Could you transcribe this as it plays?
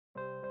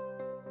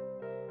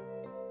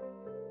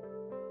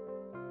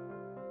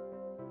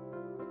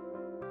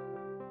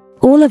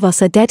All of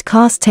Us Are Dead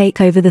cast take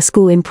over the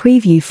school in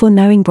preview for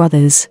Knowing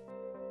Brothers.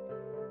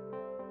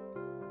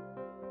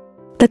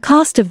 The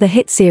cast of the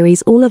hit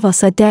series All of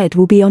Us Are Dead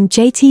will be on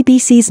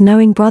JTBC's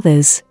Knowing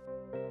Brothers.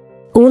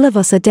 All of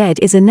Us Are Dead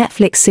is a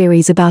Netflix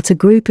series about a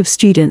group of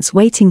students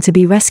waiting to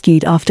be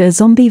rescued after a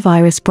zombie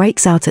virus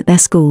breaks out at their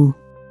school.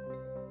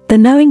 The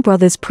Knowing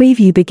Brothers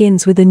preview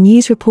begins with a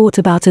news report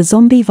about a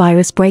zombie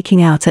virus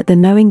breaking out at the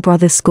Knowing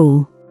Brothers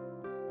school.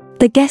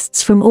 The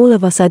guests from All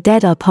of Us Are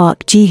Dead are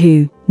Park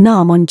Ji-hoo,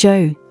 Nam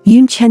On-jo,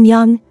 Yoon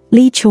Chen-young,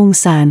 Lee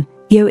Chong-san,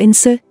 Yo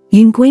In-soo,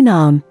 Yoon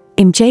Gwin-am,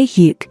 Im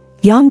Jae-hyuk,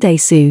 Yang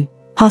Dae-soo,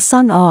 Ha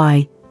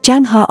Sung-ai,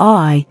 Jang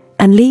Ha-ai,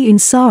 and Lee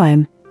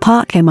Eun-saem,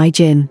 Park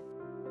Mi-jin.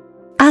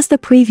 As the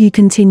preview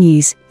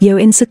continues, Yo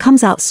In-soo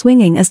comes out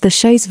swinging as the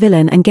show's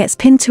villain and gets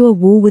pinned to a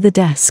wall with a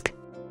desk.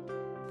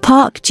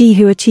 Park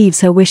Ji-hoo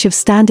achieves her wish of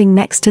standing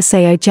next to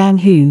Seo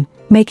Jang-hoon,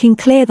 making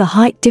clear the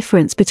height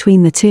difference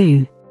between the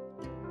two.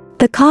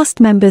 The cast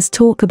members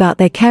talk about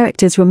their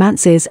characters'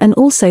 romances and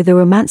also the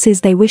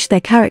romances they wish their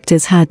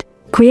characters had,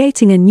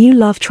 creating a new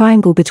love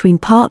triangle between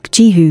Park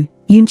Ji-hoo,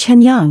 Yoon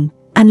Chen-young,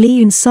 and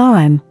Lee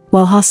Eun-saem,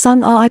 while Ha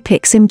Sung-ai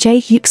picks Im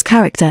Jae-hyuk's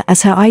character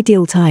as her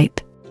ideal type.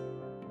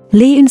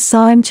 Lee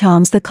Eun-saem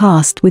charms the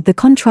cast with the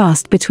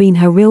contrast between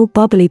her real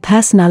bubbly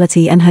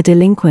personality and her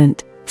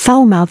delinquent,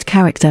 foul-mouthed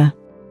character.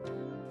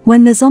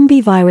 When the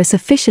zombie virus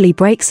officially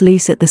breaks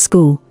loose at the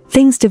school,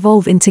 things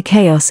devolve into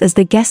chaos as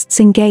the guests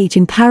engage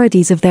in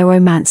parodies of their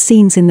romance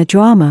scenes in the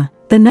drama.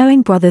 The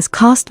Knowing Brothers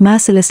cast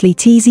mercilessly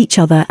tease each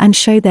other and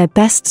show their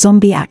best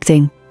zombie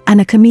acting, and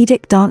a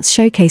comedic dance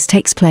showcase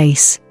takes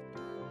place.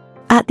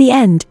 At the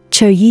end,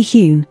 Cho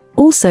Yi-hyun,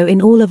 also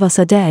in All of Us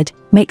Are Dead,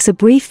 makes a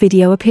brief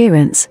video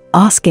appearance,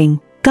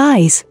 asking,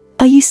 "Guys,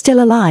 are you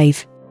still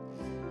alive?"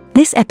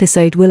 This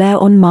episode will air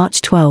on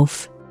March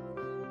 12th.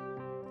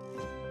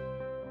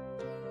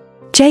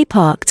 Jay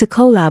Park to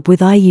collab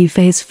with IU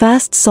for his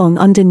first song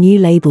under new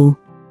label.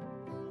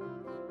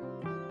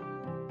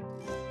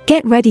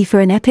 Get ready for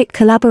an epic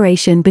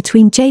collaboration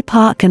between Jay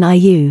Park and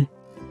IU.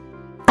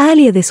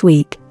 Earlier this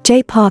week,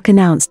 Jay Park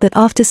announced that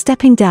after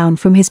stepping down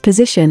from his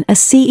position as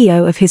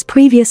CEO of his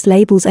previous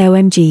labels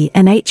OMG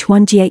and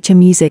H1GH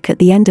Music at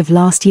the end of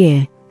last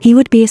year, he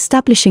would be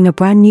establishing a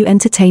brand new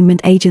entertainment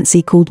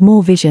agency called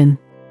More Vision.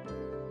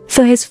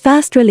 For his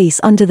first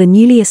release under the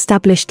newly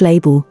established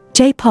label,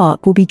 Jay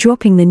Park will be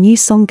dropping the new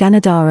song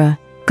Ganadara.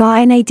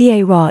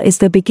 Ganadara is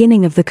the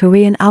beginning of the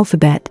Korean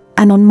alphabet,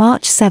 and on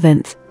March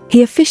 7th,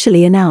 he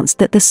officially announced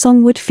that the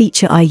song would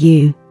feature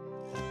IU.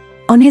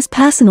 On his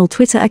personal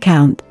Twitter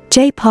account,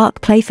 Jay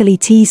Park playfully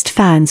teased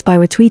fans by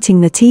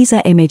retweeting the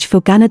teaser image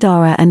for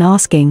Ganadara and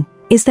asking,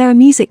 "Is there a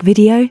music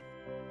video?"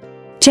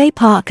 Jay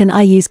Park and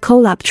IU's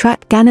collab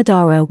track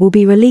Ganadara will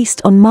be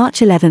released on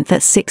March 11th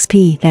at 6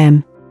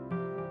 p.m.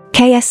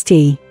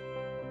 KST.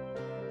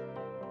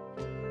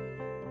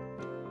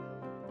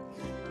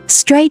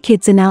 Stray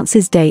Kids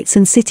announces dates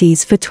and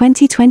cities for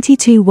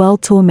 2022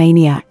 World Tour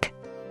MANIAC.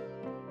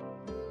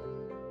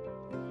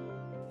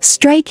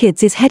 Stray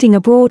Kids is heading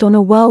abroad on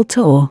a world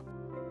tour.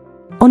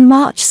 On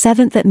March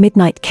 7th at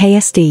midnight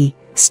KST,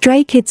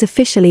 Stray Kids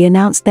officially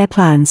announced their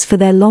plans for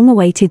their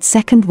long-awaited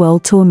second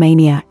world tour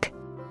MANIAC.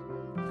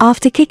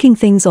 After kicking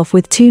things off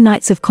with 2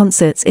 nights of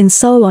concerts in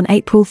Seoul on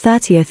April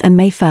 30th and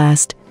May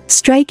 1st,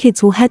 Stray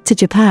Kids will head to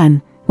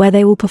Japan, where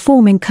they will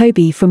perform in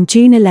Kobe from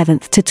June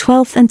 11th to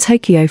 12th and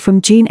Tokyo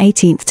from June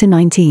 18th to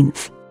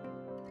 19th.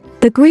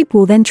 The group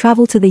will then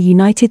travel to the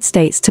United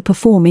States to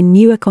perform in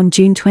Newark on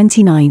June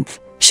 29th,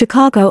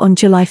 Chicago on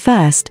July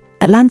 1st,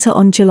 Atlanta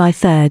on July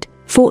 3rd,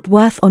 Fort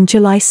Worth on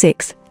July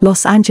 6th,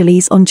 Los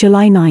Angeles on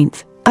July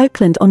 9th,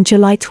 Oakland on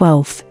July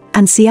 12th,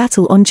 and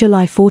Seattle on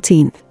July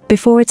 14th,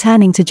 before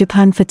returning to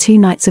Japan for 2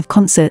 nights of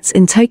concerts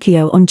in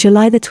Tokyo on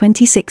July the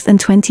 26th and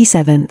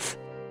 27th.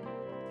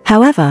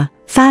 However,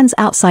 fans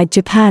outside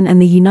Japan and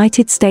the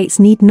United States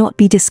need not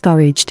be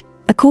discouraged.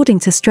 According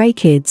to Stray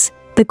Kids,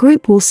 the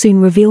group will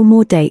soon reveal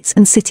more dates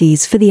and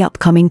cities for the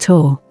upcoming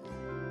tour.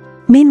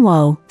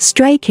 Meanwhile,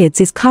 Stray Kids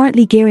is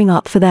currently gearing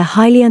up for their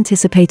highly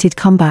anticipated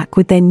comeback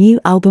with their new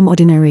album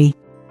Ordinary.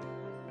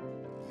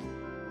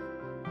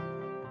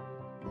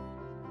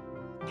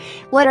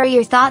 What are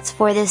your thoughts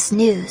for this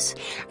news?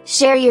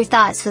 Share your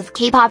thoughts with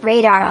K-pop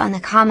Radar on the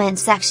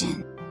comments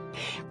section.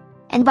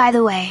 And by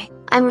the way,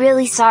 I'm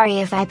really sorry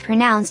if I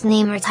pronounced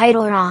name or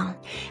title wrong.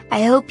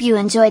 I hope you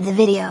enjoyed the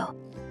video.